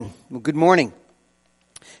Well, good morning.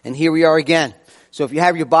 And here we are again. So if you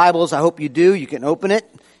have your Bibles, I hope you do. You can open it,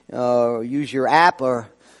 or use your app or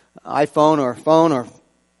iPhone or phone or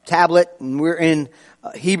tablet. And we're in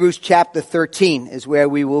Hebrews chapter 13 is where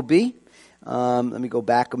we will be. Let me go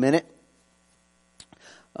back a minute.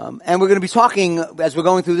 And we're going to be talking, as we're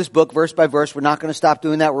going through this book, verse by verse. We're not going to stop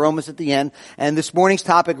doing that. We're almost at the end. And this morning's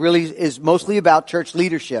topic really is mostly about church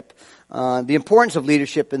leadership. The importance of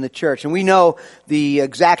leadership in the church. And we know the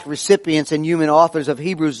exact recipients and human authors of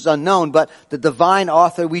Hebrews is unknown, but the divine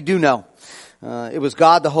author we do know. It was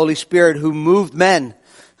God, the Holy Spirit, who moved men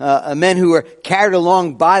who were carried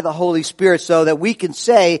along by the Holy Spirit, so that we can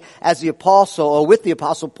say, as the apostle, or with the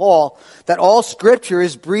apostle Paul, that all scripture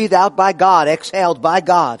is breathed out by God, exhaled by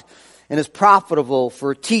God, and is profitable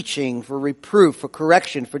for teaching, for reproof, for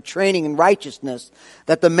correction, for training in righteousness,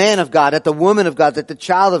 that the man of God, that the woman of God, that the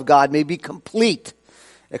child of God may be complete,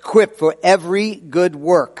 equipped for every good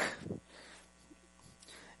work.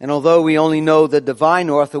 And although we only know the divine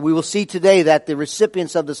author, we will see today that the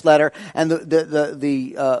recipients of this letter and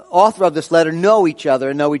the author of this letter know each other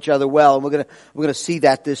and know each other well. And we're going to see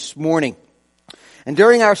that this morning. And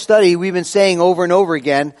during our study, we've been saying over and over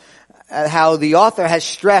again how the author has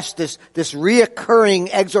stressed this reoccurring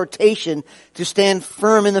exhortation to stand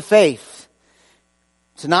firm in the faith,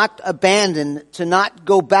 to not abandon, to not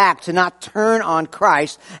go back, to not turn on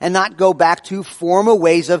Christ, and not go back to former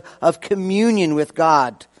ways of communion with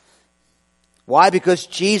God. Why? Because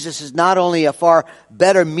Jesus is not only a far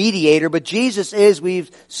better mediator, but Jesus is, we've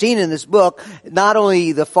seen in this book, not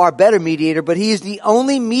only the far better mediator, but He is the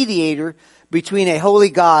only mediator between a holy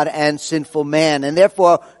God and sinful man. And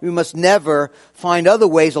therefore, we must never find other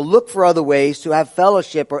ways or look for other ways to have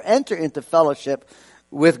fellowship or enter into fellowship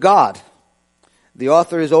with God. The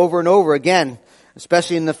author is over and over again,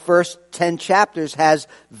 especially in the first 10 chapters, has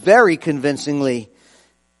very convincingly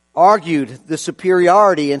argued the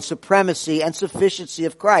superiority and supremacy and sufficiency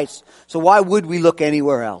of Christ. So why would we look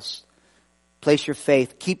anywhere else? Place your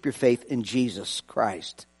faith, keep your faith in Jesus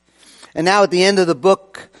Christ. And now at the end of the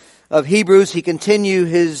book of Hebrews, he continues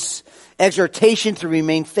his exhortation to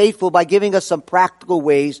remain faithful by giving us some practical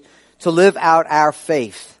ways to live out our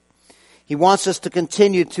faith. He wants us to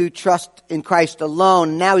continue to trust in Christ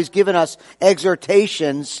alone. Now he's given us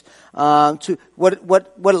exhortations to what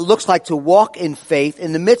it looks like to walk in faith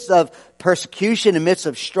in the midst of persecution, in the midst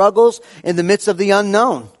of struggles, in the midst of the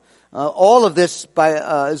unknown. All of this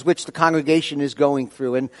is which the congregation is going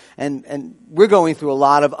through, and we're going through a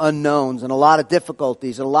lot of unknowns and a lot of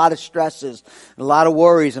difficulties and a lot of stresses and a lot of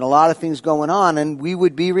worries and a lot of things going on. And we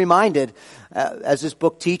would be reminded, as this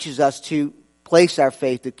book teaches us, to place our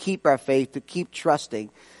faith, to keep trusting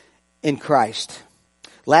in Christ.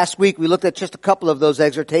 Last week we looked at just a couple of those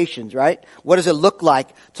exhortations, right? What does it look like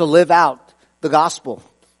to live out the gospel?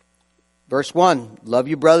 Verse 1, love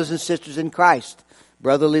your brothers and sisters in Christ.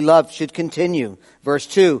 Brotherly love should continue. Verse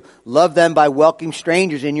 2, love them by welcoming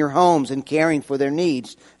strangers in your homes and caring for their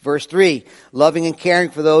needs. Verse 3, loving and caring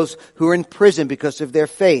for those who are in prison because of their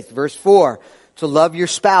faith. Verse 4, to love your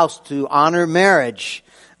spouse, to honor marriage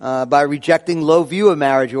by rejecting low view of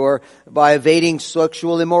marriage or by evading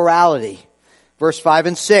sexual immorality. Verse 5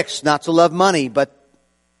 and 6, not to love money, but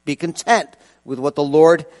be content with what the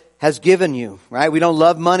Lord has given you, right? We don't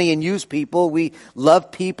love money and use people. We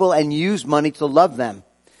love people and use money to love them.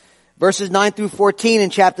 Verses 9 through 14 in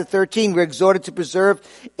chapter 13, we're exhorted to preserve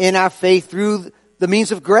in our faith through the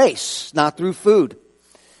means of grace, not through food.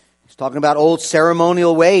 He's talking about old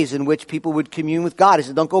ceremonial ways in which people would commune with God. He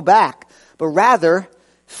said, don't go back, but rather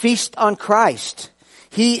feast on Christ.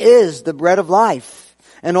 He is the bread of life.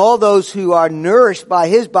 And all those who are nourished by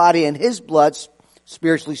His body and His blood,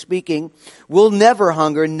 spiritually speaking, will never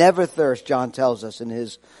hunger, never thirst, John tells us in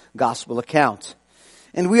his gospel account.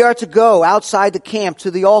 And we are to go outside the camp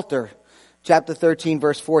to the altar. Chapter 13,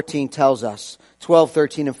 verse 14 tells us. 12,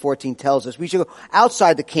 13, and 14 tells us. We should go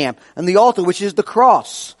outside the camp and the altar, which is the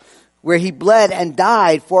cross, where He bled and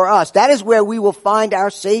died for us. That is where we will find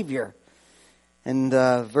our Savior. And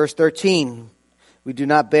verse 13, we do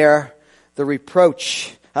not bear the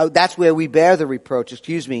reproach. That's where we bear the reproach,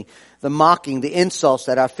 the mocking, the insults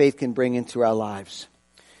that our faith can bring into our lives.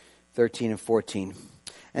 13 and 14.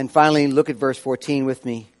 And finally, look at verse 14 with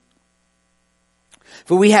me.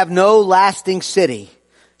 For we have no lasting city.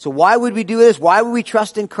 So why would we do this? Why would we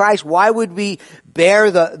trust in Christ? Why would we bear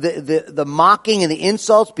the mocking and the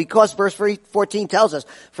insults? Because verse 14 tells us,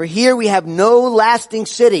 for here we have no lasting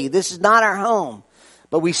city. This is not our home.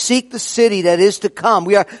 But we seek the city that is to come.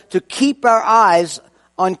 We are to keep our eyes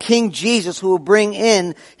on King Jesus, who will bring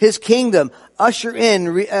in His kingdom, usher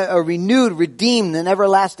in a renewed, redeemed, and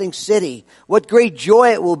everlasting city. What great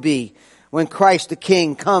joy it will be when Christ the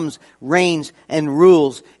King comes, reigns, and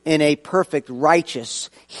rules in a perfect, righteous,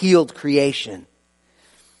 healed creation.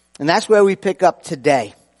 And that's where we pick up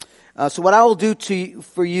today. So what I will do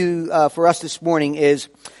for us this morning is,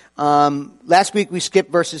 last week we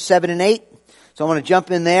skipped verses 7 and 8. So I want to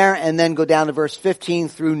jump in there and then go down to verse 15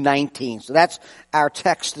 through 19. So that's our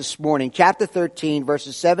text this morning. Chapter 13,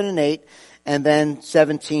 verses 7 and 8, and then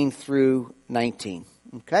 17 through 19.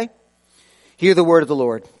 Okay? Hear the word of the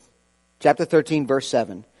Lord. Chapter 13, verse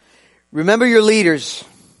 7. Remember your leaders,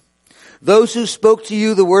 those who spoke to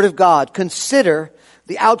you the word of God. Consider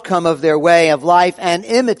the outcome of their way of life and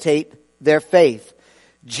imitate their faith.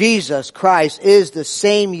 Jesus Christ is the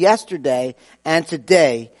same yesterday and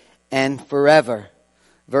today and forever.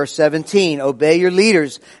 Verse 17, obey your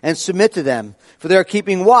leaders and submit to them, for they are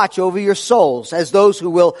keeping watch over your souls as those who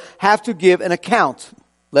will have to give an account.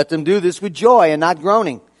 Let them do this with joy and not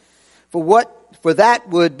groaning, for that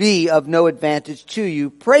would be of no advantage to you.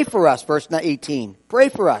 Pray for us, verse 18. Pray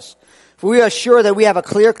for us, for we are sure that we have a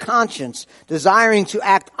clear conscience, desiring to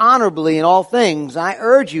act honorably in all things. I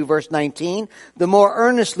urge you, verse 19, the more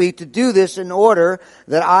earnestly to do this in order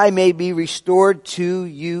that I may be restored to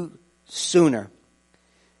you sooner.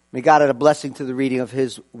 May God add a blessing to the reading of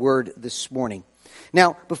His Word this morning.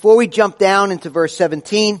 Now, before we jump down into verse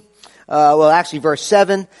 17, verse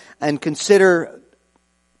 7, and consider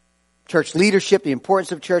church leadership, the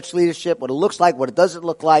importance of church leadership, what it looks like, what it doesn't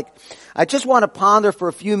look like, I just want to ponder for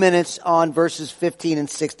a few minutes on verses 15 and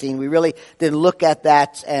 16. We really didn't look at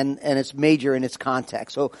that and it's major in its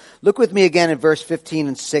context. So look with me again at verse 15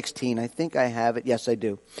 and 16. I think I have it. Yes, I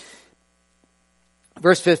do.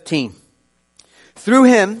 Verse 15. Through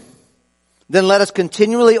Him, then let us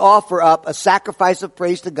continually offer up a sacrifice of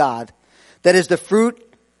praise to God, that is the fruit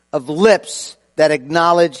of lips that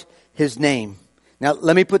acknowledge His name. Now,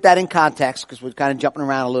 let me put that in context, because we're kind of jumping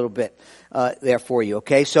around a little bit there for you,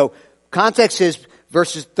 okay? So, context is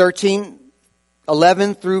verses 13,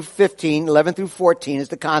 11 through 15, 11 through 14 is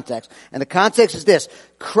the context. And the context is this: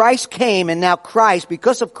 Christ came, and now Christ,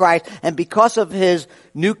 because of Christ, and because of His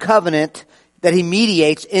new covenant that He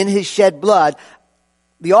mediates in His shed blood,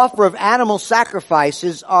 the offer of animal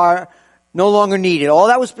sacrifices are no longer needed. All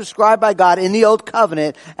that was prescribed by God in the Old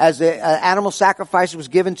Covenant as the animal sacrifice was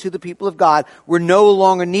given to the people of God were no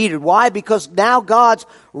longer needed. Why? Because now God's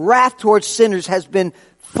wrath towards sinners has been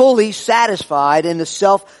fully satisfied in the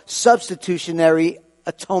self-substitutionary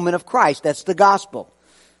atonement of Christ. That's the gospel.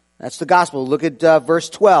 That's the gospel. Look at verse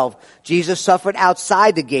 12. Jesus suffered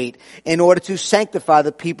outside the gate in order to sanctify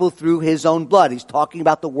the people through His own blood. He's talking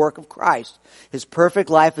about the work of Christ. His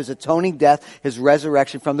perfect life, His atoning death, His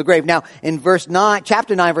resurrection from the grave. Now, in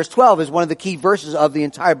chapter 9, verse 12 is one of the key verses of the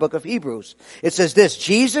entire book of Hebrews. It says this: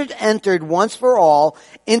 Jesus entered once for all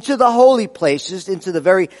into the holy places, into the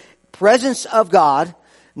very presence of God,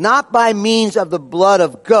 not by means of the blood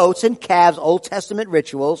of goats and calves, Old Testament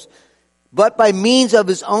rituals, but by means of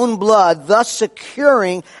His own blood, thus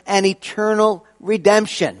securing an eternal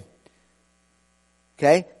redemption.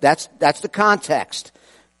 Okay? That's the context.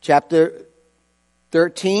 Chapter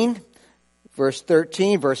 13, verse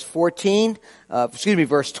 14,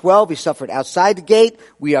 verse 12, He suffered outside the gate.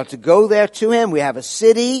 We are to go there to Him. We have a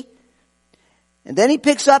city. And then He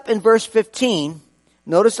picks up in verse 15.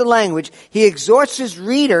 Notice the language. He exhorts His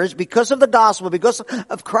readers, because of the gospel, because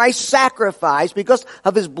of Christ's sacrifice, because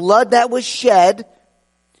of His blood that was shed.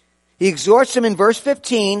 He exhorts them in verse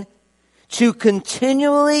 15 to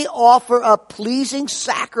continually offer up pleasing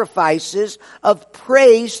sacrifices of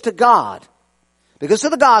praise to God. Because of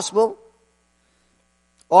the gospel,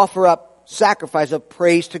 offer up sacrifice of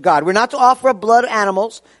praise to God. We're not to offer up blood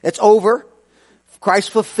animals. It's over. Christ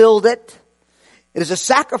fulfilled it. It is a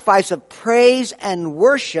sacrifice of praise and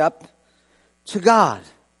worship to God.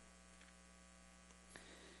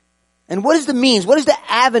 And what is the means? What is the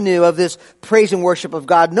avenue of this praise and worship of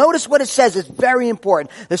God? Notice what it says. It's very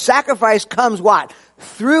important. The sacrifice comes what?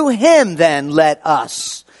 Through Him, then, let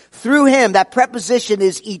us. Through Him. That preposition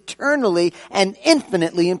is eternally and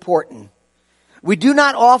infinitely important. We do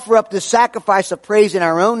not offer up the sacrifice of praise in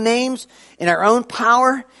our own names, in our own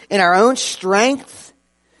power, in our own strength.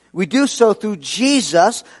 We do so through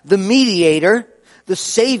Jesus, the mediator, the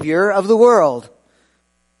Savior of the world.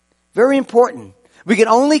 Very important. We can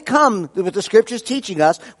only come, what the Scripture's teaching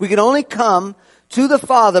us, we can only come to the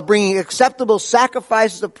Father bringing acceptable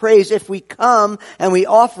sacrifices of praise if we come and we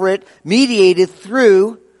offer it mediated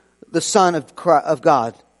through the Son of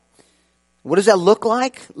God. What does that look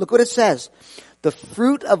like? Look what it says. The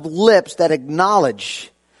fruit of lips that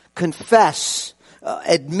acknowledge, confess,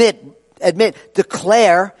 admit,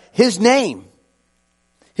 declare His name.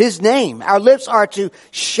 His name. Our lips are to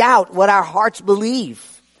shout what our hearts believe.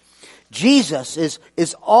 Jesus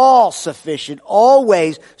is all sufficient,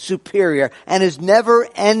 always superior, and His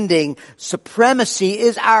never-ending supremacy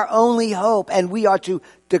is our only hope, and we are to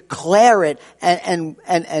declare it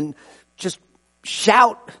and just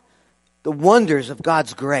shout the wonders of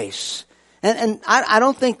God's grace. And I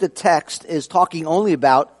don't think the text is talking only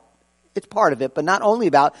about, it's part of it, but not only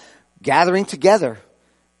about gathering together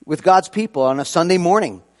with God's people on a Sunday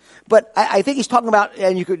morning. But I think he's talking about,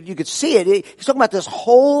 and you could see it, he's talking about this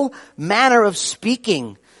whole manner of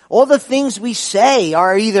speaking. All the things we say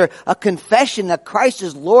are either a confession that Christ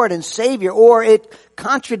is Lord and Savior, or it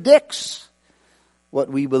contradicts what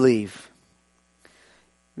we believe.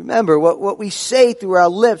 Remember, what we say through our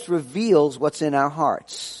lips reveals what's in our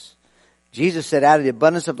hearts. Jesus said, out of the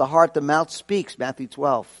abundance of the heart, the mouth speaks, Matthew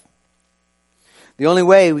 12. The only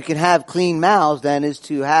way we can have clean mouths, then, is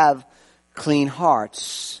to have clean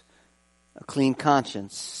hearts, a clean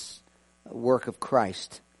conscience, a work of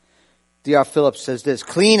Christ. D.R. Phillips says this,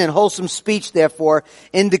 clean and wholesome speech, therefore,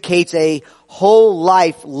 indicates a whole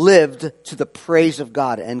life lived to the praise of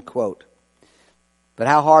God, end quote. But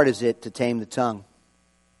how hard is it to tame the tongue?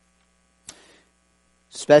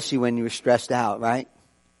 Especially when you're stressed out, right?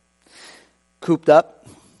 Cooped up,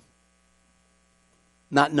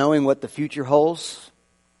 not knowing what the future holds.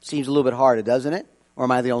 Seems a little bit harder, doesn't it? Or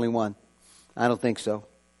am I the only one? I don't think so.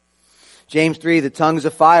 James 3, the tongue is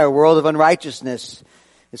a fire, a world of unrighteousness.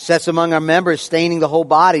 It sets among our members, staining the whole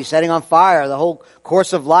body, setting on fire the whole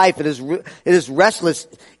course of life. It is restless,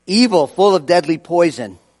 evil, full of deadly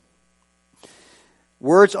poison.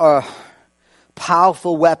 Words are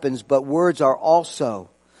powerful weapons, but words are also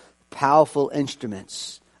powerful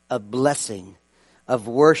instruments of blessing, of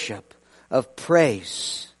worship, of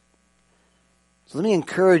praise. So let me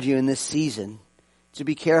encourage you in this season to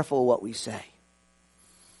be careful what we say.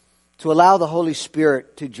 To allow the Holy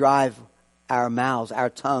Spirit to drive our mouths, our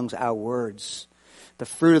tongues, our words. The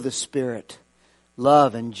fruit of the Spirit.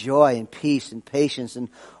 Love and joy and peace and patience and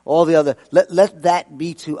all the other. Let that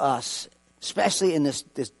be to us, especially in this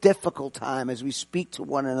difficult time as we speak to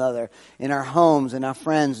one another in our homes and our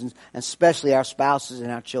friends and especially our spouses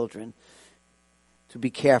and our children. To be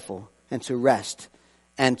careful and to rest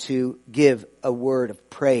and to give a word of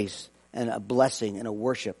praise and a blessing and a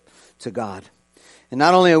worship to God. And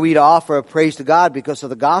not only are we to offer a praise to God because of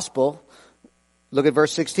the gospel, look at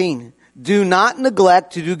verse 16. Do not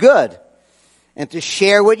neglect to do good and to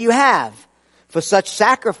share what you have, for such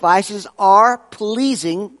sacrifices are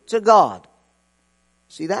pleasing to God.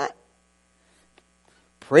 See that?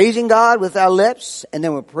 Praising God with our lips, and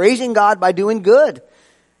then we're praising God by doing good.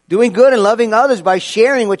 Doing good and loving others by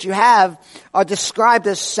sharing what you have are described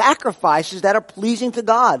as sacrifices that are pleasing to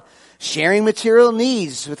God. Sharing material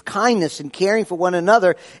needs with kindness and caring for one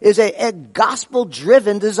another is a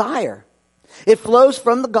gospel-driven desire. It flows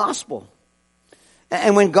from the gospel.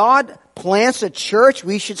 And when God plants a church,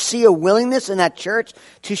 we should see a willingness in that church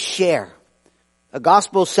to share. A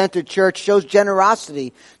gospel-centered church shows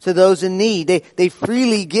generosity to those in need. They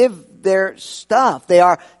freely give their stuff. They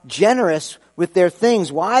are generous with their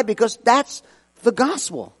things. Why? Because that's the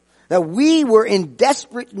gospel. That we were in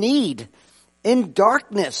desperate need, in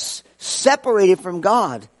darkness, separated from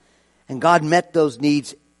God. And God met those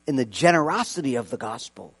needs in the generosity of the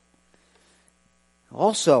gospel.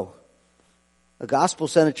 Also, a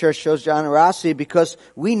gospel-centered church shows generosity because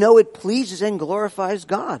we know it pleases and glorifies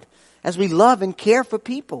God as we love and care for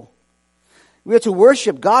people. We are to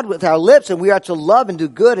worship God with our lips, and we are to love and do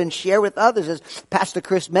good and share with others, as Pastor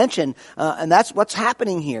Chris mentioned. And that's what's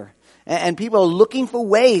happening here. And people are looking for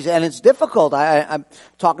ways, and it's difficult. I'm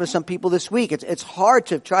talking to some people this week. It's hard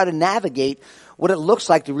to try to navigate what it looks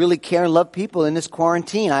like to really care and love people in this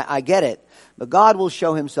quarantine. I get it. But God will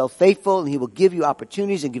show Himself faithful, and He will give you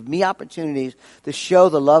opportunities and give me opportunities to show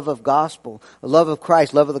the love of gospel, the love of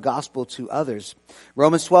Christ, love of the gospel to others.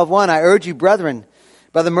 Romans 12:1, I urge you, brethren,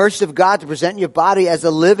 by the mercy of God, to present your body as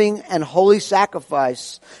a living and holy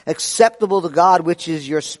sacrifice, acceptable to God, which is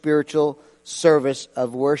your spiritual service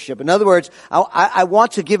of worship. In other words, I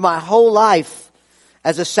want to give my whole life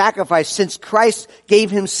as a sacrifice, since Christ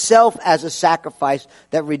gave Himself as a sacrifice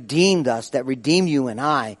that redeemed us, that redeemed you and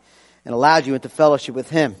I, and allowed you into fellowship with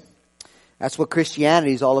Him. That's what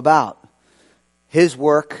Christianity is all about. His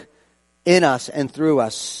work in us and through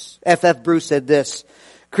us. F.F. Bruce said this,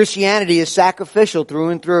 Christianity is sacrificial through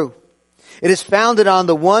and through. It is founded on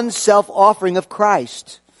the one self-offering of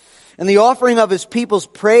Christ and the offering of His people's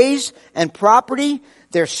praise and property,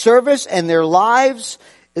 their service and their lives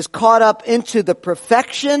is caught up into the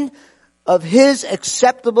perfection of his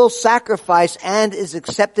acceptable sacrifice and is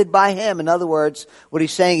accepted by him. In other words, what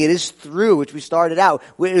he's saying, it is through, which we started out,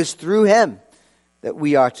 it is through him that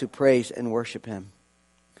we are to praise and worship him.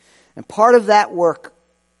 And part of that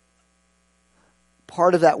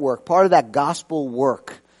gospel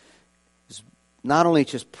work is not only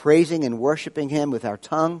just praising and worshiping him with our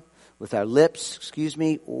tongue, with our lips,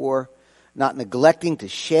 or not neglecting to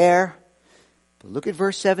share. But look at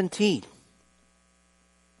verse 17.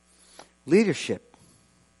 Leadership.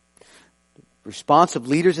 Response of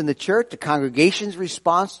leaders in the church, the congregation's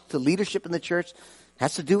response to leadership in the church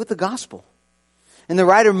has to do with the gospel. And the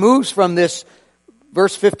writer moves from this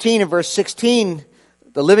verse 15 and verse 16,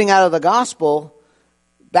 the living out of the gospel,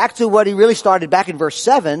 back to what he really started back in verse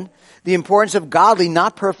 7, the importance of godly,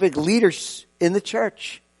 not perfect leaders in the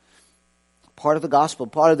church. Part of the gospel,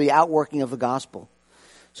 part of the outworking of the gospel.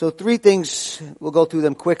 So 3 things, we'll go through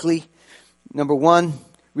them quickly. Number 1,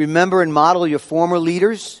 remember and model your former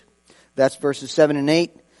leaders. That's verses 7 and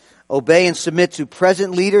 8. Obey and submit to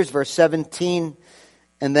present leaders, verse 17.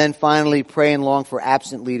 And then finally, pray and long for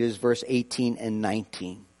absent leaders, verse 18 and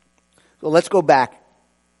 19. So let's go back.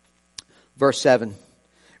 Verse 7.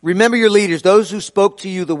 Remember your leaders, those who spoke to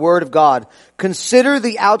you the word of God. Consider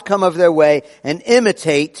the outcome of their way and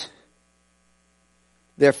imitate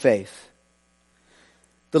their faith.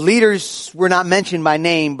 The leaders were not mentioned by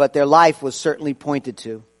name, but their life was certainly pointed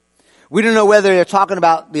to. We don't know whether they're talking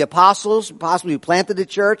about the apostles, possibly who planted the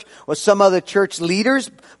church, or some other church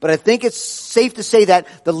leaders, but I think it's safe to say that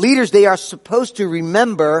the leaders they are supposed to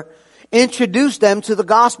remember introduced them to the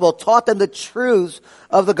gospel, taught them the truths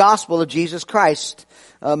of the gospel of Jesus Christ.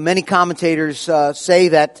 Many commentators say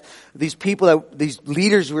that these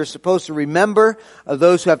leaders were supposed to remember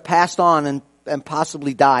those who have passed on and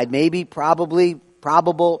possibly died. Maybe, probably,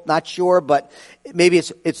 probable, not sure, but maybe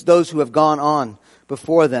it's those who have gone on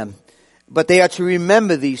before them. But they are to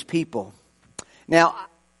remember these people. Now,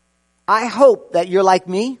 I hope that you're like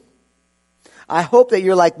me. I hope that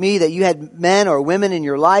you're like me, that you had men or women in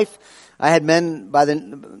your life. I had men by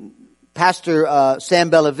the Pastor Sam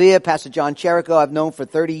Bellavia, Pastor John Cherico, I've known for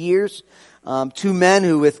 30 years. 2 men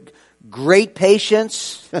who with great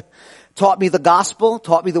patience taught me the gospel,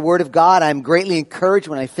 taught me the word of God. I'm greatly encouraged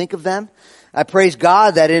when I think of them. I praise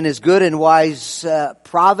God that in his good and wise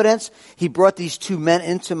providence, he brought these 2 men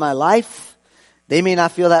into my life. They may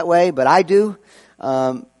not feel that way, but I do.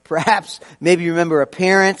 Perhaps, maybe you remember a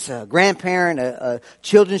parent, a grandparent, a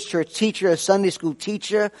children's church teacher, a Sunday school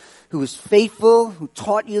teacher who was faithful, who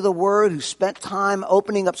taught you the word, who spent time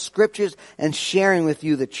opening up scriptures and sharing with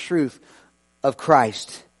you the truth of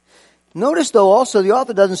Christ. Notice though also the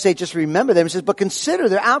author doesn't say just remember them. He says, but consider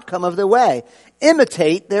the outcome of their way.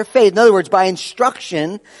 Imitate their faith. In other words, by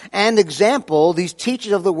instruction and example, these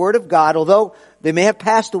teachers of the word of God, although they may have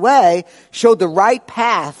passed away, showed the right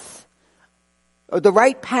path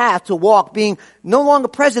to walk, being no longer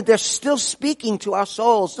present. They're still speaking to our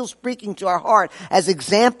souls, still speaking to our heart as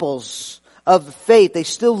examples of the faith. They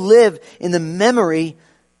still live in the memory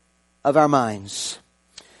of our minds.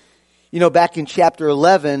 You know, back in chapter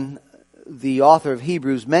 11, the author of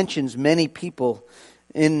Hebrews mentions many people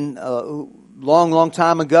in long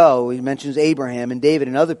time ago. He mentions Abraham and David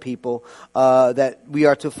and other people that we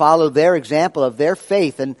are to follow their example of their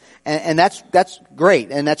faith, and that's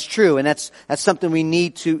great and that's true, and that's something we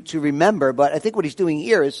need to remember. But I think what he's doing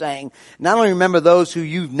here is saying not only remember those who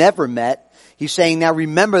you've never met, he's saying now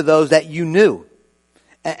remember those that you knew.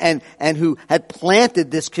 And who had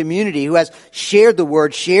planted this community, who has shared the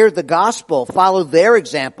word, shared the gospel, followed their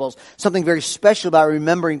examples. Something very special about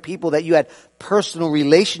remembering people that you had personal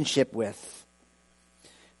relationship with.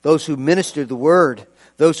 Those who ministered the word,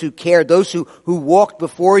 those who cared, those who walked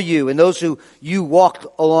before you, and those who you walked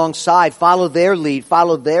alongside, followed their lead,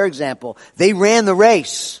 followed their example. They ran the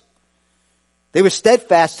race. They were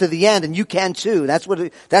steadfast to the end, and you can too. That's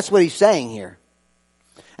what he's saying here.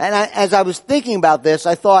 And as I was thinking about this,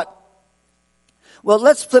 I thought, well,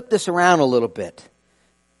 let's flip this around a little bit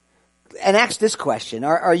and ask this question.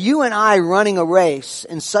 Are you and I running a race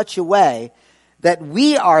in such a way that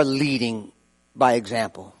we are leading by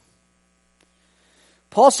example?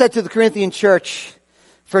 Paul said to the Corinthian church,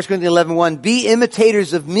 1 Corinthians 11:1, be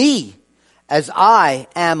imitators of me as I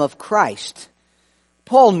am of Christ.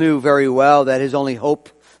 Paul knew very well that his only hope,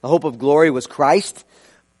 the hope of glory, was Christ.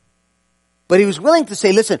 But he was willing to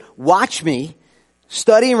say, listen, watch me,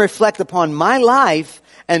 study and reflect upon my life,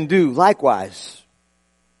 and do likewise.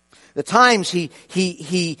 The times he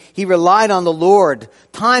relied on the Lord,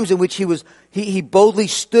 times in which he boldly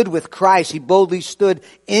stood with Christ, he boldly stood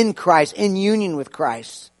in Christ, in union with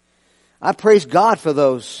Christ. I praise God for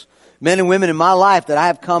those Men and women in my life that I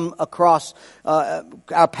have come across,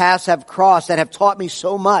 our paths have crossed, that have taught me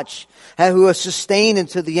so much, who have sustained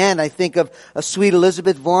until the end. I think of a sweet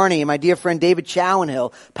Elizabeth Varney and my dear friend David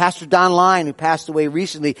Chowenhill, Pastor Don Lyon, who passed away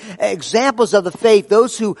recently. Examples of the faith,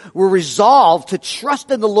 those who were resolved to trust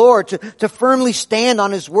in the Lord, to firmly stand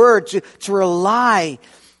on His Word, to rely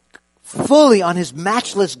fully on His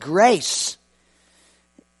matchless grace.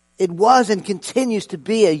 It was and continues to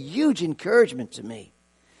be a huge encouragement to me.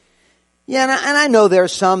 Yeah, and I know there are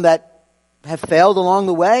some that have failed along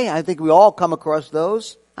the way. I think we all come across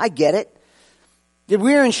those. I get it.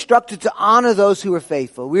 We are instructed to honor those who are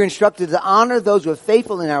faithful. We are instructed to honor those who are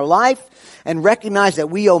faithful in our life and recognize that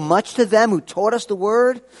we owe much to them who taught us the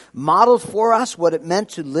Word, modeled for us what it meant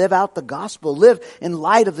to live out the gospel, live in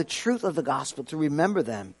light of the truth of the gospel, to remember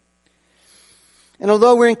them. And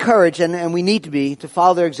although we're encouraged, and we need to be, to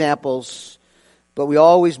follow their examples, but we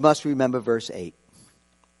always must remember verse 8.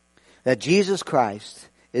 That Jesus Christ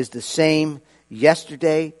is the same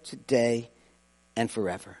yesterday, today, and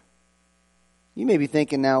forever. You may be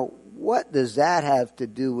thinking now, what does that have to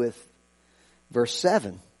do with verse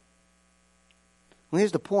 7? Well,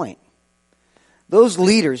 here's the point. Those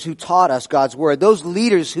leaders who taught us God's Word, those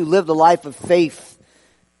leaders who lived a life of faith,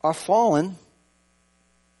 are fallen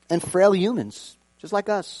and frail humans, just like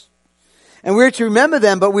us. And we're to remember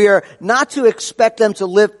them, but we are not to expect them to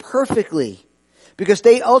live perfectly. Because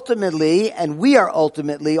they ultimately, and we are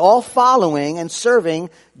ultimately, all following and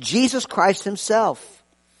serving Jesus Christ Himself.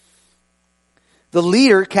 The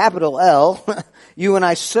leader, capital L, you and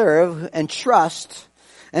I serve and trust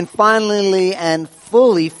and finally and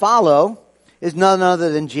fully follow is none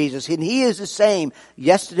other than Jesus. And He is the same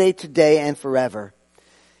yesterday, today, and forever.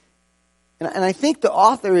 And I think the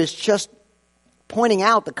author is just pointing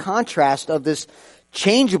out the contrast of this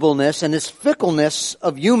changeableness and this fickleness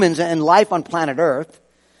of humans and life on planet Earth.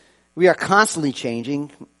 We are constantly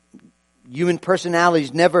changing. Human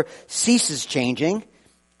personalities never ceases changing.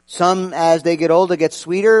 Some, as they get older, get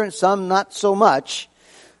sweeter, and some not so much.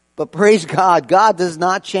 But praise God, God does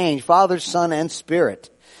not change, Father, Son, and Spirit.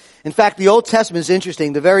 In fact, the Old Testament is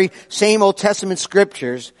interesting. The very same Old Testament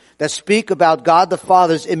scriptures that speak about God the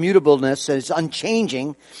Father's immutableness, His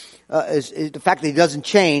unchanging, the fact that He doesn't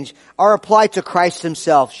change, are applied to Christ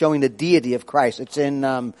Himself, showing the deity of Christ. It's in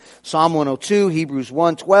Psalm 102, Hebrews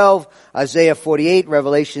 1:12, Isaiah 48,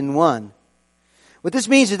 Revelation 1. What this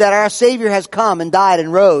means is that our Savior has come and died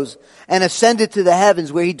and rose and ascended to the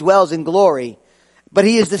heavens where He dwells in glory. But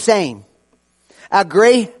He is the same. Our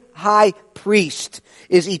great high priest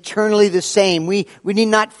is eternally the same. We need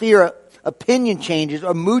not fear opinion changes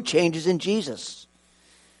or mood changes in Jesus.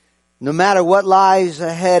 No matter what lies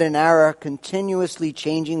ahead in our continuously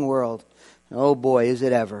changing world, oh boy, is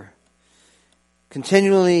it ever.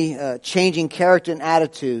 Continually changing character and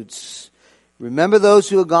attitudes. Remember those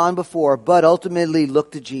who have gone before, but ultimately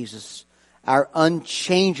look to Jesus, our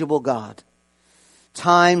unchangeable God.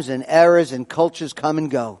 Times and eras and cultures come and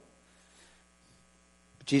go.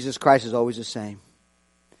 But Jesus Christ is always the same.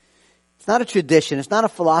 It's not a tradition. It's not a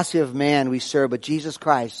philosophy of man we serve, but Jesus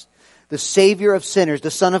Christ, the Savior of sinners,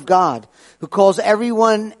 the Son of God, who calls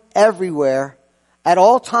everyone everywhere at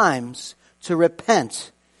all times to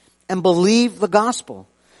repent and believe the gospel,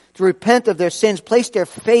 to repent of their sins, place their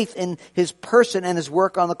faith in His person and His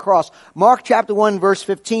work on the cross. Mark chapter 1 verse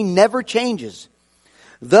 15 never changes.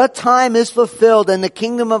 The time is fulfilled and the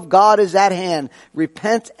kingdom of God is at hand.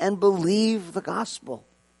 Repent and believe the gospel.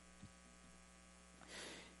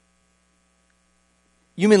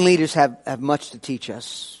 Human leaders have much to teach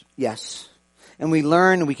us, yes. And we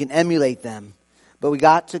learn and we can emulate them. But we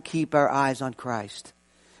got to keep our eyes on Christ.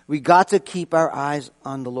 We got to keep our eyes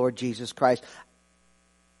on the Lord Jesus Christ.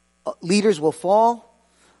 Leaders will fall.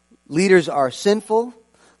 Leaders are sinful.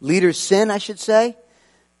 Leaders sin, I should say.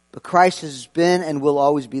 But Christ has been and will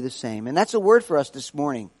always be the same. And that's a word for us this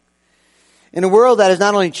morning. In a world that is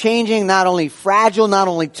not only changing, not only fragile, not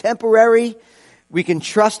only temporary, we can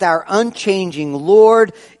trust our unchanging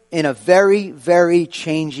Lord in a very, very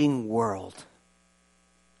changing world.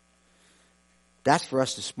 That's for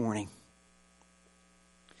us this morning.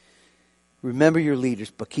 Remember your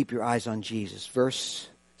leaders, but keep your eyes on Jesus. Verse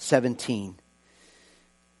 17.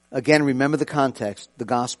 Again, remember the context, the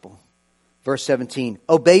gospel. Verse 17.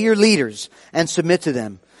 Obey your leaders and submit to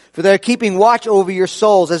them, for they are keeping watch over your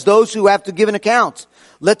souls as those who have to give an account.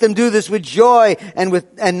 Let them do this with joy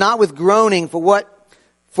and not with groaning,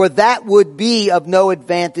 for that would be of no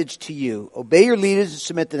advantage to you. Obey your leaders and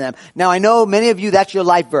submit to them. Now I know many of you, that's your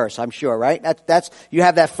life verse, I'm sure, right? That's you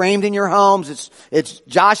have that framed in your homes. It's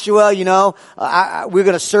Joshua, we're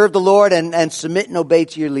going to serve the Lord and submit and obey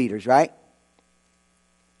to your leaders, right?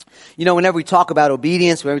 You know, whenever we talk about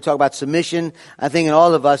obedience, whenever we talk about submission, I think in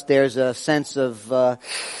all of us there's a sense of a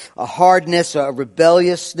hardness, a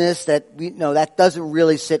rebelliousness that, that doesn't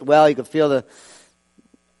really sit well. You can feel the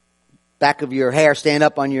back of your hair stand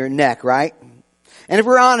up on your neck, right? And if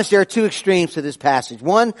we're honest, there are two extremes to this passage.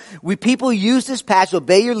 One, people use this passage,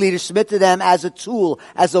 obey your leaders, submit to them as a tool,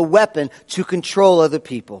 as a weapon to control other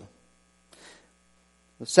people.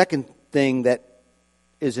 The second thing that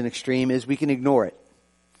is an extreme is we can ignore it.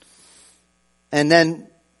 And then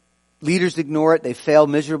leaders ignore it. They fail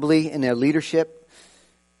miserably in their leadership.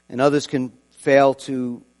 And others can fail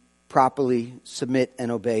to properly submit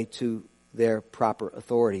and obey to their proper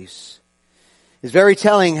authorities. It's very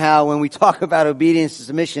telling how when we talk about obedience and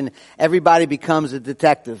submission, everybody becomes a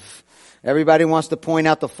detective. Everybody wants to point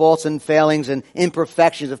out the faults and failings and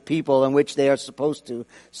imperfections of people in which they are supposed to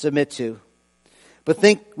submit to. But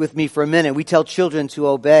think with me for a minute. We tell children to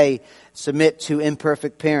obey, submit to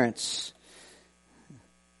imperfect parents.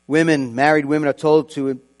 Married women are told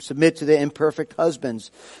to submit to their imperfect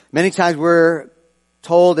husbands. Many times we're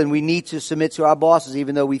told and we need to submit to our bosses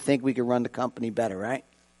even though we think we can run the company better, right?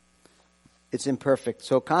 It's imperfect.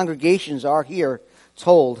 So congregations are here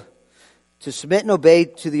told to submit and obey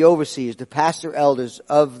to the overseers, the pastor elders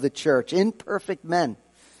of the church, imperfect men.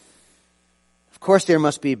 Of course there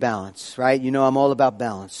must be balance, right? You know I'm all about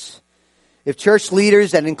balance. If church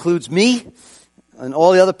leaders, that includes me, and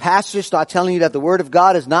all the other pastors start telling you that the Word of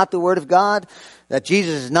God is not the Word of God, that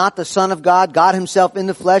Jesus is not the Son of God, God Himself in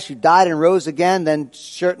the flesh who died and rose again, then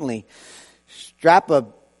certainly strap a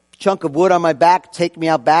chunk of wood on my back, take me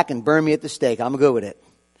out back and burn me at the stake. I'm good with it.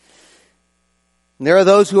 And there are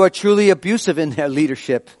those who are truly abusive in their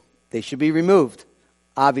leadership. They should be removed,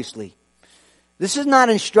 obviously. This is not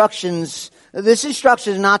instructions. This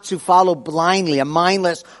instruction is not to follow blindly, a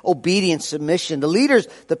mindless obedience submission. The leaders,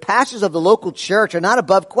 the pastors of the local church are not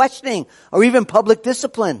above questioning or even public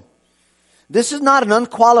discipline. This is not an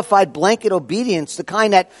unqualified blanket obedience, the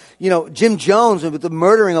kind that, Jim Jones with the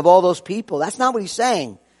murdering of all those people. That's not what he's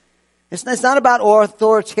saying. It's not about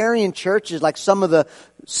authoritarian churches like some of the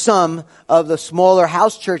smaller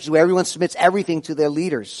house churches where everyone submits everything to their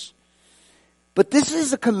leaders. But this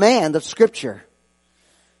is a command of Scripture.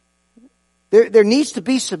 There needs to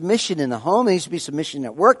be submission in the home. There needs to be submission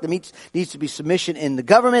at work. There needs to be submission in the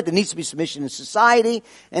government. There needs to be submission in society.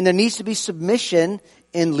 And there needs to be submission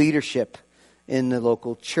in leadership in the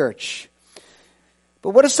local church. But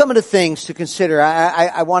what are some of the things to consider?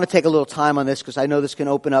 I want to take a little time on this because I know this can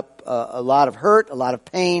open up a lot of hurt, a lot of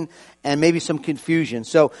pain, and maybe some confusion.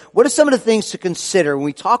 So what are some of the things to consider when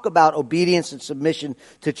we talk about obedience and submission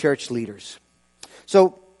to church leaders?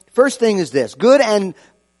 So first thing is this. Good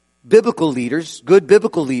biblical leaders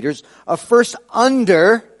are first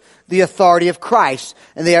under the authority of Christ.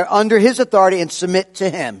 And they are under His authority and submit to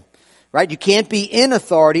Him. Right? You can't be in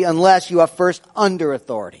authority unless you are first under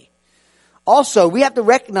authority. Also, we have to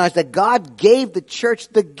recognize that God gave the church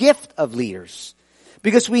the gift of leaders.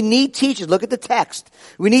 Because we need teachers. Look at the text.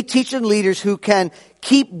 We need teachers and leaders who can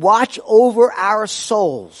keep watch over our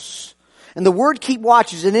souls. And the word keep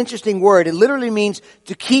watch is an interesting word. It literally means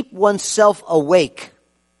to keep oneself awake.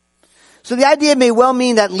 So the idea may well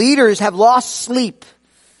mean that leaders have lost sleep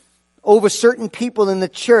over certain people in the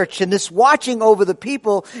church. And this watching over the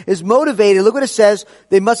people is motivated. Look what it says.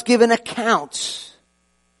 They must give an account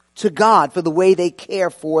to God for the way they care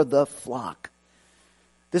for the flock.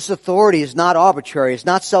 This authority is not arbitrary. It's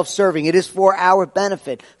not self-serving. It is for our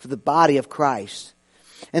benefit, for the body of Christ.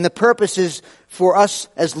 And the purpose is for us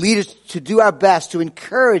as leaders to do our best to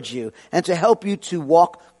encourage you and to help you to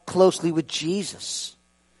walk closely with Jesus.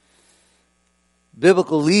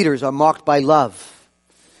 Biblical leaders are marked by love.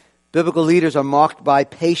 Biblical leaders are marked by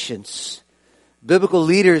patience. Biblical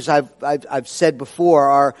leaders, I've said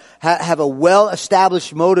before, have a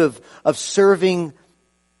well-established motive of serving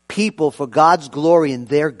people for God's glory and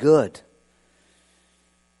their good.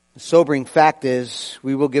 The sobering fact is,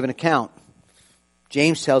 we will give an account.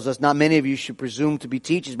 James tells us, not many of you should presume to be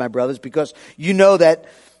teachers, my brothers, because you know that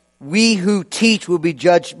we who teach will be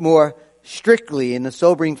judged more strictly. And the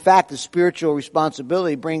sobering fact is spiritual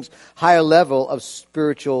responsibility brings higher level of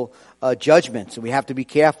spiritual judgment. So we have to be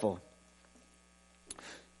careful.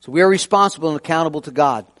 So we are responsible and accountable to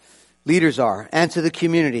God. Leaders are, and to the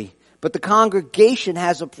community. But the congregation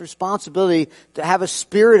has a responsibility to have a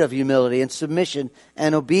spirit of humility and submission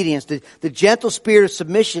and obedience. The gentle spirit of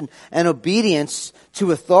submission and obedience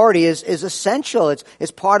to authority is essential.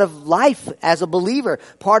 It's part of life as a believer,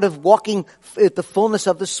 part of walking at the fullness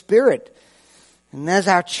of the Spirit. And as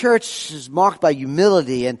our church is marked by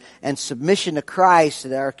humility and submission to Christ,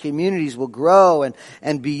 that our communities will grow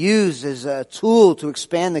and be used as a tool to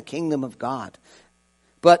expand the kingdom of God.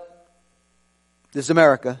 But this is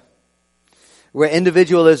America, where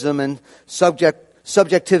individualism and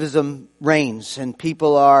subjectivism reigns, and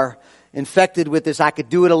people are infected with this, I could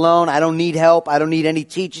do it alone, I don't need help, I don't need any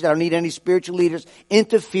teachers, I don't need any spiritual leaders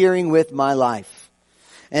interfering with my life.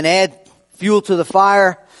 And add fuel to the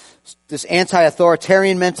fire, this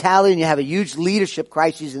anti-authoritarian mentality, and you have a huge leadership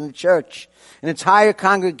crisis in the church. An entire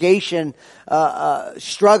congregation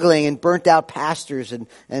struggling, and burnt out pastors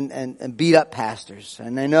and beat up pastors.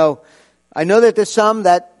 And I know that there's some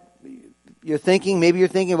that maybe you're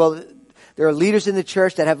thinking, well, there are leaders in the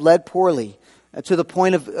church that have led poorly to the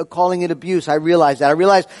point of calling it abuse. I realize that. I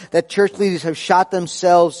realize that church leaders have shot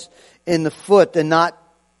themselves in the foot and not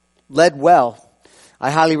led well.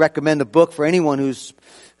 I highly recommend the book for anyone who's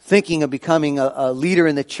thinking of becoming a leader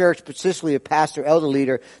in the church, particularly a pastor, elder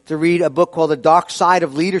leader, to read a book called The Dark Side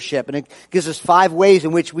of Leadership. And it gives us 5 ways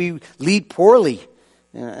in which we lead poorly.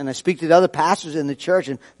 And I speak to the other pastors in the church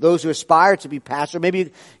and those who aspire to be pastor. Maybe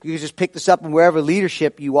you can just pick this up in wherever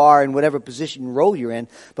leadership you are, in whatever position and role you're in.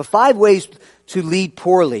 But 5 ways to lead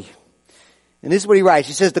poorly. And this is what he writes.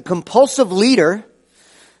 He says, the compulsive leader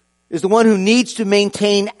is the one who needs to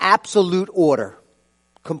maintain absolute order.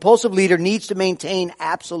 Compulsive leader needs to maintain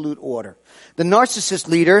absolute order. The narcissist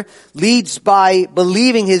leader leads by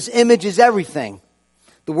believing his image is everything.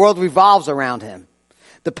 The world revolves around him.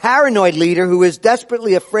 The paranoid leader, who is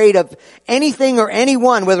desperately afraid of anything or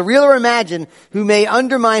anyone, whether real or imagined, who may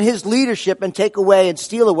undermine his leadership and take away and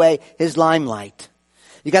steal away his limelight.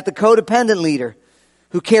 You got the codependent leader,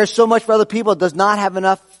 who cares so much for other people, does not have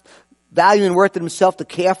enough value and worth in himself to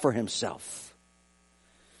care for himself.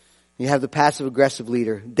 You have the passive-aggressive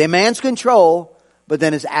leader, demands control, but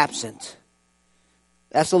then is absent.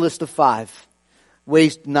 That's a list of 5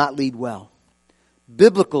 ways to not lead well.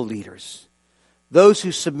 Biblical leaders, those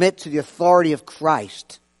who submit to the authority of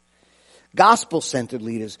Christ. Gospel-centered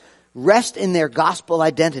leaders rest in their gospel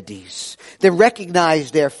identities. They recognize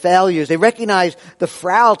their failures. They recognize the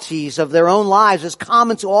frailties of their own lives as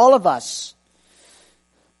common to all of us.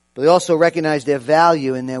 But they also recognize their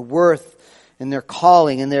value and their worth and their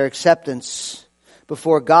calling and their acceptance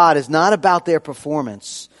before God is not about their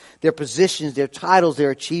performance, their positions, their titles,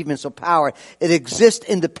 their achievements or power. It exists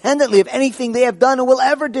independently of anything they have done or will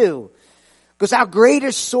ever do. Because our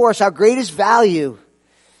greatest source, our greatest value,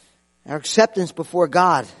 our acceptance before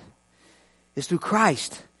God is through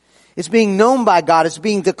Christ. It's being known by God. It's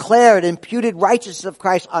being declared imputed righteousness of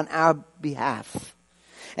Christ on our behalf.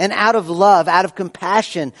 And out of love, out of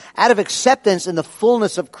compassion, out of acceptance in the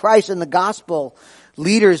fullness of Christ and the gospel,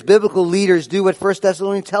 leaders, biblical leaders, do what 1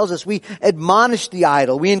 Thessalonians tells us. We admonish the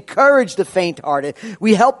idle. We encourage the faint-hearted.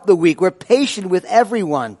 We help the weak. We're patient with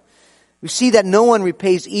everyone. We see that no one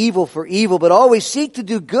repays evil for evil, but always seek to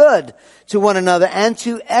do good to one another and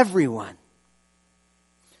to everyone.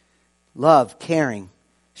 Love, caring,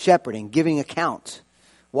 shepherding, giving account,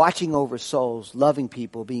 watching over souls, loving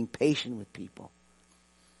people, being patient with people.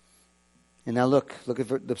 And now look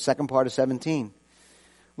at the second part of 17.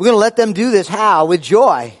 We're going to let them do this. How? With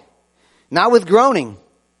joy, not with groaning,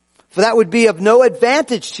 for that would be of no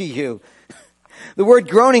advantage to you. The word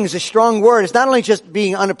groaning is a strong word. It's not only just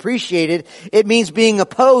being unappreciated, it means being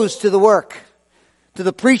opposed to the work, to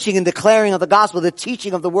the preaching and declaring of the gospel, the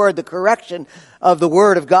teaching of the word, the correction of the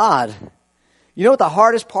word of God. You know what the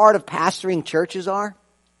hardest part of pastoring churches are?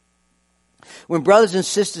 When brothers and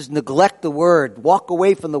sisters neglect the word, walk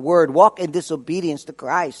away from the word, walk in disobedience to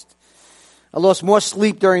Christ. I lost more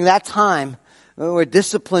sleep during that time when we're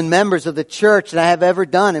disciplined members of the church than I have ever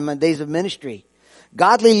done in my days of ministry.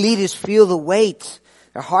 Godly leaders feel the weight.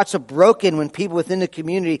 Their hearts are broken when people within the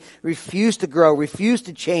community refuse to grow, refuse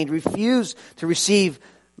to change, refuse to receive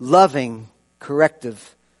loving,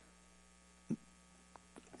 corrective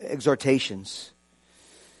exhortations.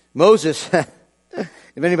 Moses,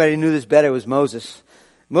 if anybody knew this better, it was Moses.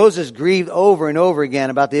 Moses grieved over and over again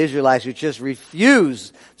about the Israelites who just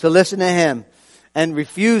refused to listen to him and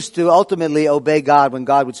refused to ultimately obey God when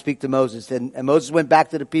God would speak to Moses. And Moses went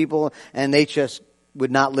back to the people and they just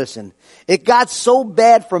would not listen. It got so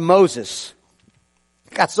bad for Moses.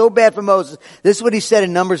 This is what he said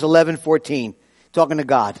in Numbers 11:14, talking to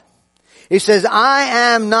God. He says,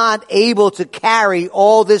 I am not able to carry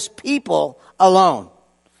all this people alone.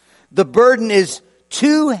 The burden is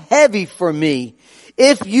too heavy for me.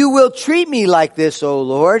 If you will treat me like this, O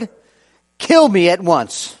Lord, kill me at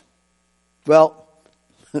once. Well,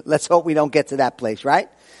 let's hope we don't get to that place, right?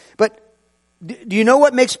 But Do you know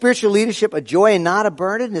what makes spiritual leadership a joy and not a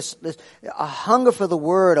burden? A hunger for the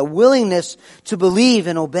Word, a willingness to believe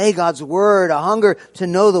and obey God's Word, a hunger to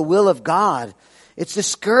know the will of God. It's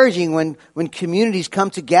discouraging when communities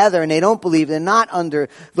come together and they don't believe, they're not under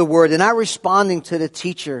the Word, they're not responding to the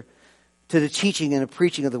teacher, to the teaching and the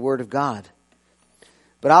preaching of the Word of God.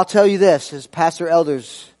 But I'll tell you this, as pastor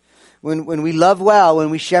elders, when we love well,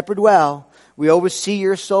 when we shepherd well, we oversee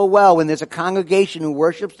your soul well, when there's a congregation who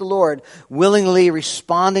worships the Lord, willingly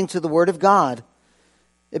responding to the Word of God,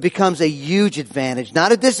 it becomes a huge advantage,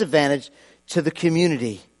 not a disadvantage, to the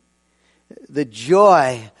community. The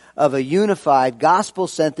joy of a unified,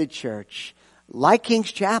 gospel-centered church like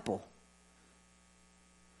King's Chapel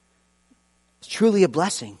is truly a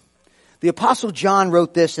blessing. The Apostle John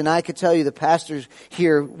wrote this, and I could tell you the pastors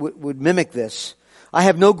here would mimic this. I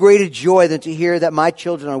have no greater joy than to hear that my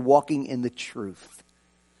children are walking in the truth.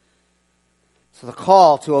 So the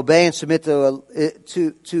call to obey and submit to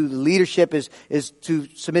the leadership is to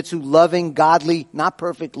submit to loving, godly, not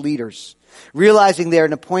perfect leaders. Realizing they're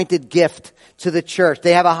an appointed gift to the church.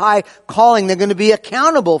 They have a high calling. They're going to be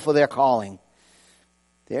accountable for their calling.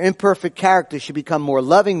 Their imperfect character should become more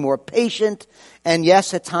loving, more patient, and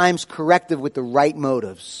yes, at times corrective with the right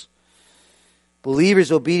motives.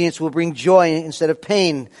 Believers' obedience will bring joy instead of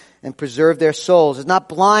pain and preserve their souls. It's not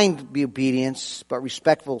blind obedience, but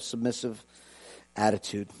respectful, submissive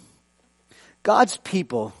attitude. God's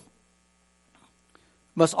people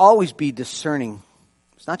must always be discerning.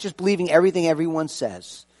 It's not just believing everything everyone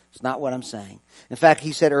says. It's not what I'm saying. In fact,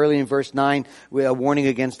 he said earlier in verse 9, a warning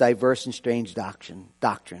against diverse and strange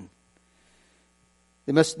doctrine.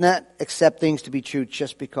 They must not accept things to be true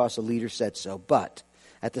just because a leader said so, but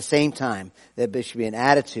at the same time, there should be an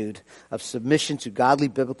attitude of submission to godly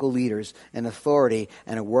biblical leaders and authority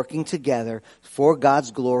and a working together for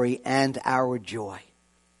God's glory and our joy.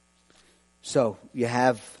 So, you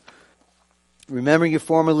have remembering your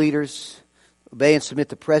former leaders, obey and submit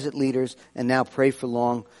to present leaders, and now pray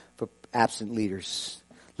for absent leaders.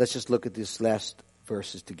 Let's just look at these last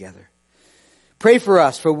verses together. Pray for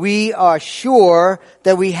us, for we are sure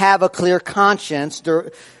that we have a clear conscience,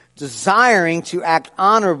 desiring to act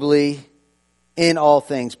honorably in all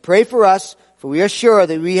things. Pray for us, for we are sure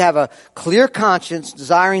that we have a clear conscience,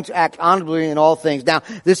 desiring to act honorably in all things. Now,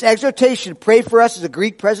 this exhortation, pray for us, is a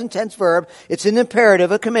Greek present tense verb. It's an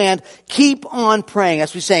imperative, a command. Keep on praying.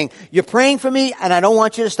 That's what he's saying. You're praying for me, and I don't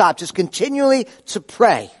want you to stop. Just continually to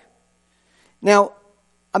pray. Now,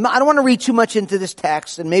 I don't want to read too much into this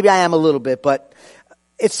text, and maybe I am a little bit, but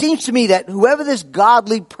it seems to me that whoever this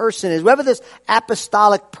godly person is, whoever this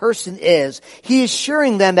apostolic person is, he is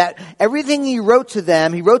assuring them that everything he wrote to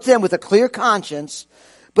them with a clear conscience,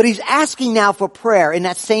 but he's asking now for prayer in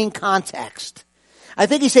that same context. I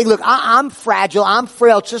think he's saying, look, I'm fragile, I'm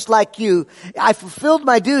frail just like you. I fulfilled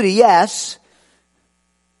my duty, yes.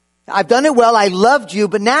 I've done it well, I loved you,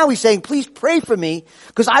 but now he's saying, please pray for me,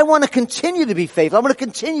 because I want to continue to be faithful. I want to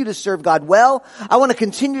continue to serve God well. I want to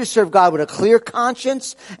continue to serve God with a clear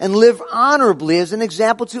conscience and live honorably as an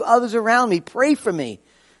example to others around me. Pray for me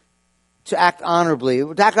to act honorably.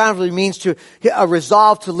 To act honorably means to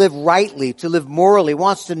resolve to live rightly, to live morally. He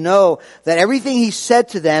wants to know that everything he said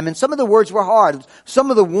to them, and some of the words were hard. Some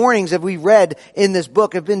of the warnings that we read in this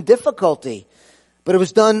book have been difficulty. But it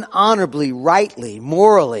was done honorably, rightly,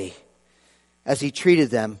 morally, as he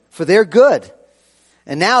treated them for their good.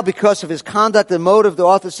 And now, because of his conduct and motive, the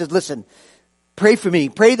author says, listen, pray for me.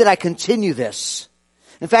 Pray that I continue this.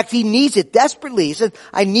 In fact, he needs it desperately. He says,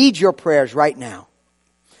 I need your prayers right now.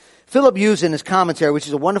 Philip Hughes, in his commentary, which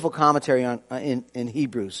is a wonderful commentary in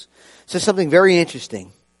Hebrews, says something very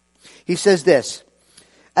interesting. He says this,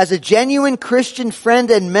 as a genuine Christian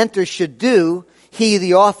friend and mentor should do, he,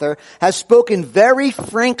 the author, has spoken very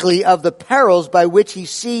frankly of the perils by which he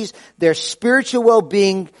sees their spiritual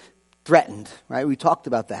well-being threatened. Right? We talked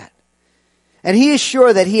about that. And he is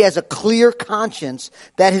sure that he has a clear conscience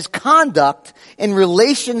that his conduct in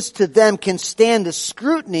relations to them can stand the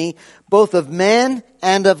scrutiny both of man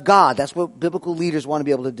and of God. That's what biblical leaders want to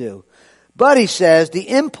be able to do. But he says the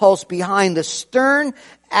impulse behind the stern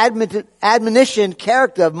admonition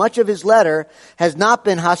character of much of his letter has not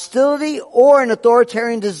been hostility or an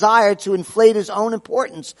authoritarian desire to inflate his own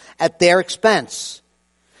importance at their expense.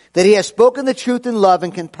 That he has spoken the truth in love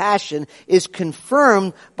and compassion is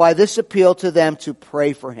confirmed by this appeal to them to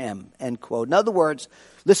pray for him. End quote. In other words,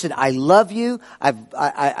 listen, I love you.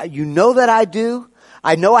 You know that I do.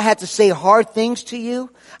 I know I had to say hard things to you.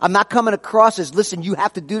 I'm not coming across as, listen, you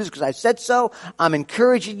have to do this because I said so. I'm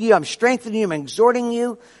encouraging you. I'm strengthening you. I'm exhorting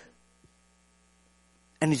you.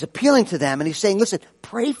 And he's appealing to them and he's saying, listen,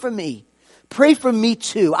 pray for me. pray for me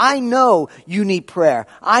too. I know you need prayer.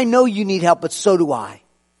 I know you need help, but so do I.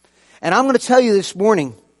 And I'm going to tell you this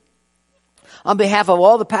morning, on behalf of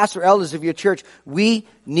all the pastor elders of your church, we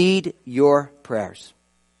need your prayers.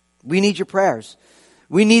 We need your prayers.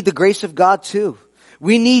 We need the grace of God too.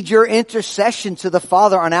 We need your intercession to the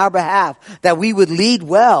Father on our behalf, that we would lead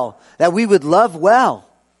well, that we would love well.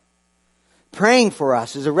 Praying for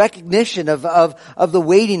us is a recognition of the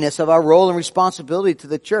weightiness of our role and responsibility to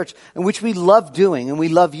the church, in which we love doing, and we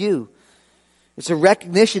love you. It's a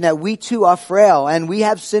recognition that we too are frail and we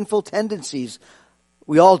have sinful tendencies.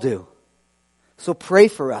 We all do. So pray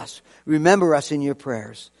for us. Remember us in your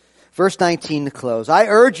prayers. Verse 19 to close. I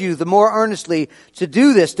urge you the more earnestly to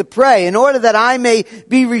do this, to pray, in order that I may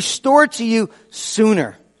be restored to you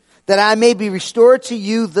sooner. That I may be restored to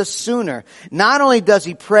you the sooner. Not only does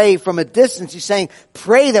he pray from a distance, he's saying,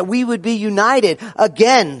 pray that we would be united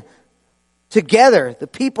again, together, the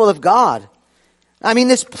people of God. I mean,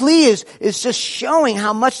 this plea is just showing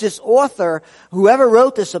how much this author, whoever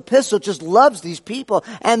wrote this epistle, just loves these people,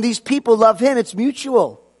 and these people love him. It's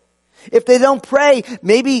mutual. If they don't pray,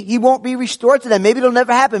 maybe he won't be restored to them. Maybe it'll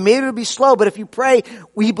never happen. Maybe it'll be slow. But if you pray,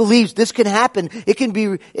 he believes this can happen. It can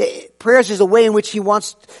be, prayers is a way in which he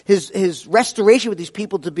wants his restoration with these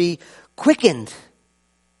people to be quickened.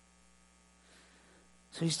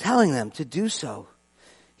 So he's telling them to do so.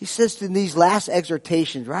 He says in these last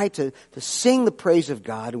exhortations, right, to sing the praise of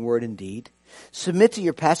God in word and deed, submit to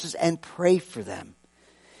your pastors and pray for them.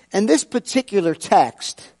 And this particular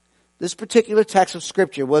text of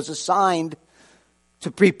Scripture was assigned to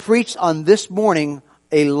be preached on this morning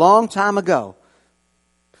a long time ago.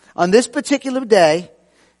 On this particular day,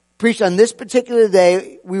 preached on this particular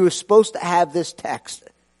day, we were supposed to have this text.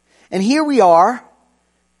 And here we are,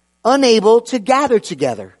 unable to gather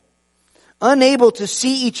together. Unable to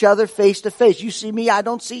see each other face to face. You see me, I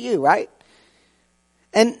don't see you, right?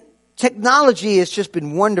 And technology has just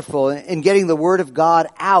been wonderful in getting the Word of God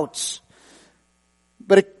out.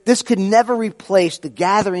 But this could never replace the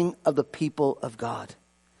gathering of the people of God.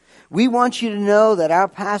 We want you to know that our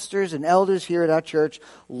pastors and elders here at our church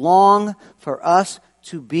long for us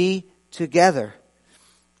to be together.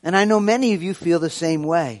 And I know many of you feel the same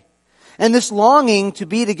way. And this longing to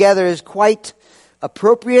be together is quite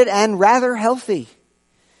appropriate and rather healthy.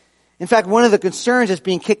 In fact, one of the concerns that's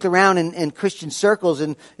being kicked around in Christian circles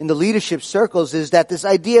and in the leadership circles is that this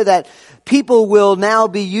idea that people will now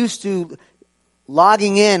be used to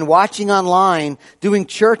logging in, watching online, doing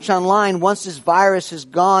church online once this virus is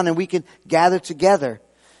gone and we can gather together.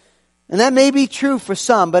 And that may be true for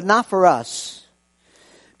some, but not for us.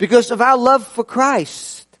 Because of our love for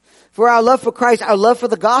Christ. For our love for Christ, our love for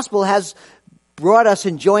the gospel has brought us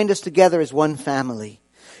and joined us together as one family.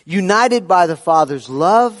 United by the Father's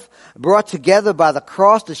love, brought together by the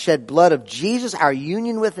cross, the shed blood of Jesus, our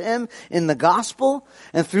union with him in the gospel,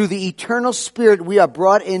 and through the eternal Spirit we are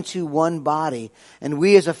brought into one body. And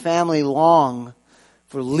we as a family long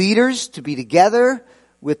for leaders to be together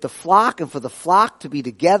with the flock and for the flock to be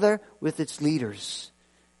together with its leaders.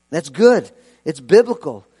 That's good. It's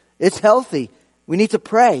biblical. It's healthy. We need to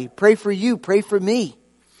pray. Pray for you. Pray for me.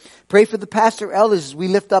 Pray for the pastor elders as we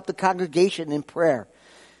lift up the congregation in prayer.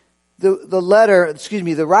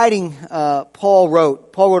 The writing Paul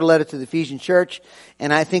wrote a letter to the Ephesian church,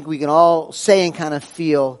 and I think we can all say and kind of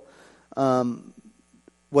feel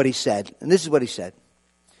what he said. And this is what he said.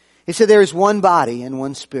 He said, there is one body and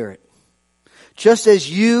one Spirit. Just as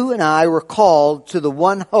you and I were called to the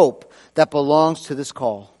one hope that belongs to this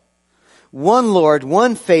call. One Lord,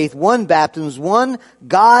 one faith, one baptism, one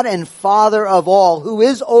God and Father of all, who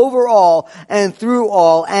is over all and through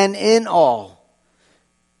all and in all.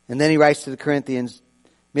 And then he writes to the Corinthians,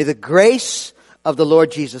 may the grace of the Lord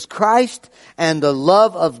Jesus Christ and the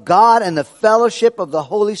love of God and the fellowship of the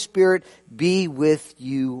Holy Spirit be with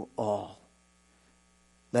you all.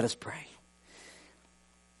 Let us pray.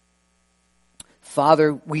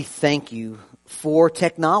 Father, we thank you for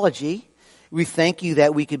technology. We thank you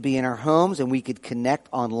that we could be in our homes and we could connect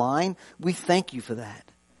online. We thank you for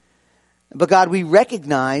that. But God, we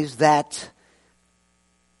recognize that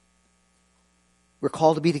we're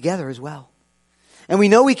called to be together as well. And we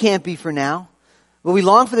know we can't be for now, but we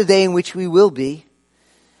long for the day in which we will be.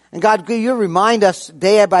 And God, you remind us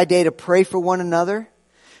day by day to pray for one another,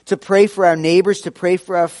 to pray for our neighbors, to pray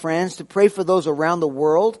for our friends, to pray for those around the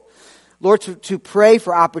world. Lord, to pray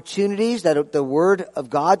for opportunities that the Word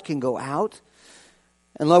of God can go out.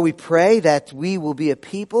 And Lord, we pray that we will be a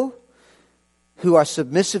people who are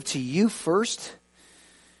submissive to you first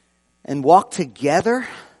and walk together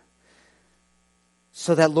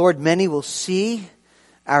so that, Lord, many will see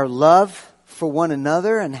our love for one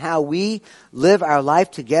another and how we live our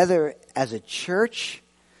life together as a church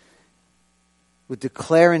would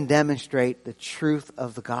declare and demonstrate the truth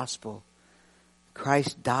of the gospel.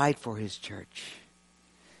 Christ died for his church.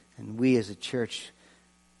 And we as a church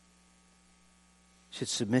should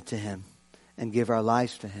submit to him and give our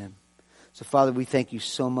lives to him. So Father, we thank you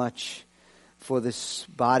so much for this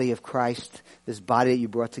body of Christ, this body that you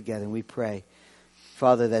brought together. And we pray,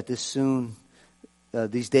 Father, that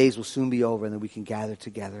these days will soon be over and that we can gather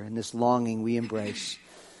together. And this longing we embrace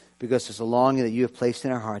because it's a longing that you have placed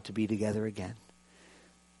in our heart to be together again.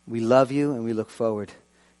 We love you and we look forward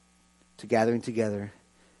to gathering together.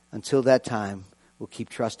 Until that time, we'll keep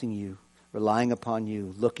trusting you, relying upon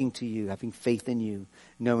you, looking to you, having faith in you,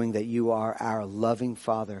 knowing that you are our loving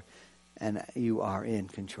Father and you are in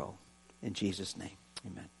control. In Jesus' name,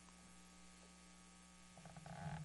 amen.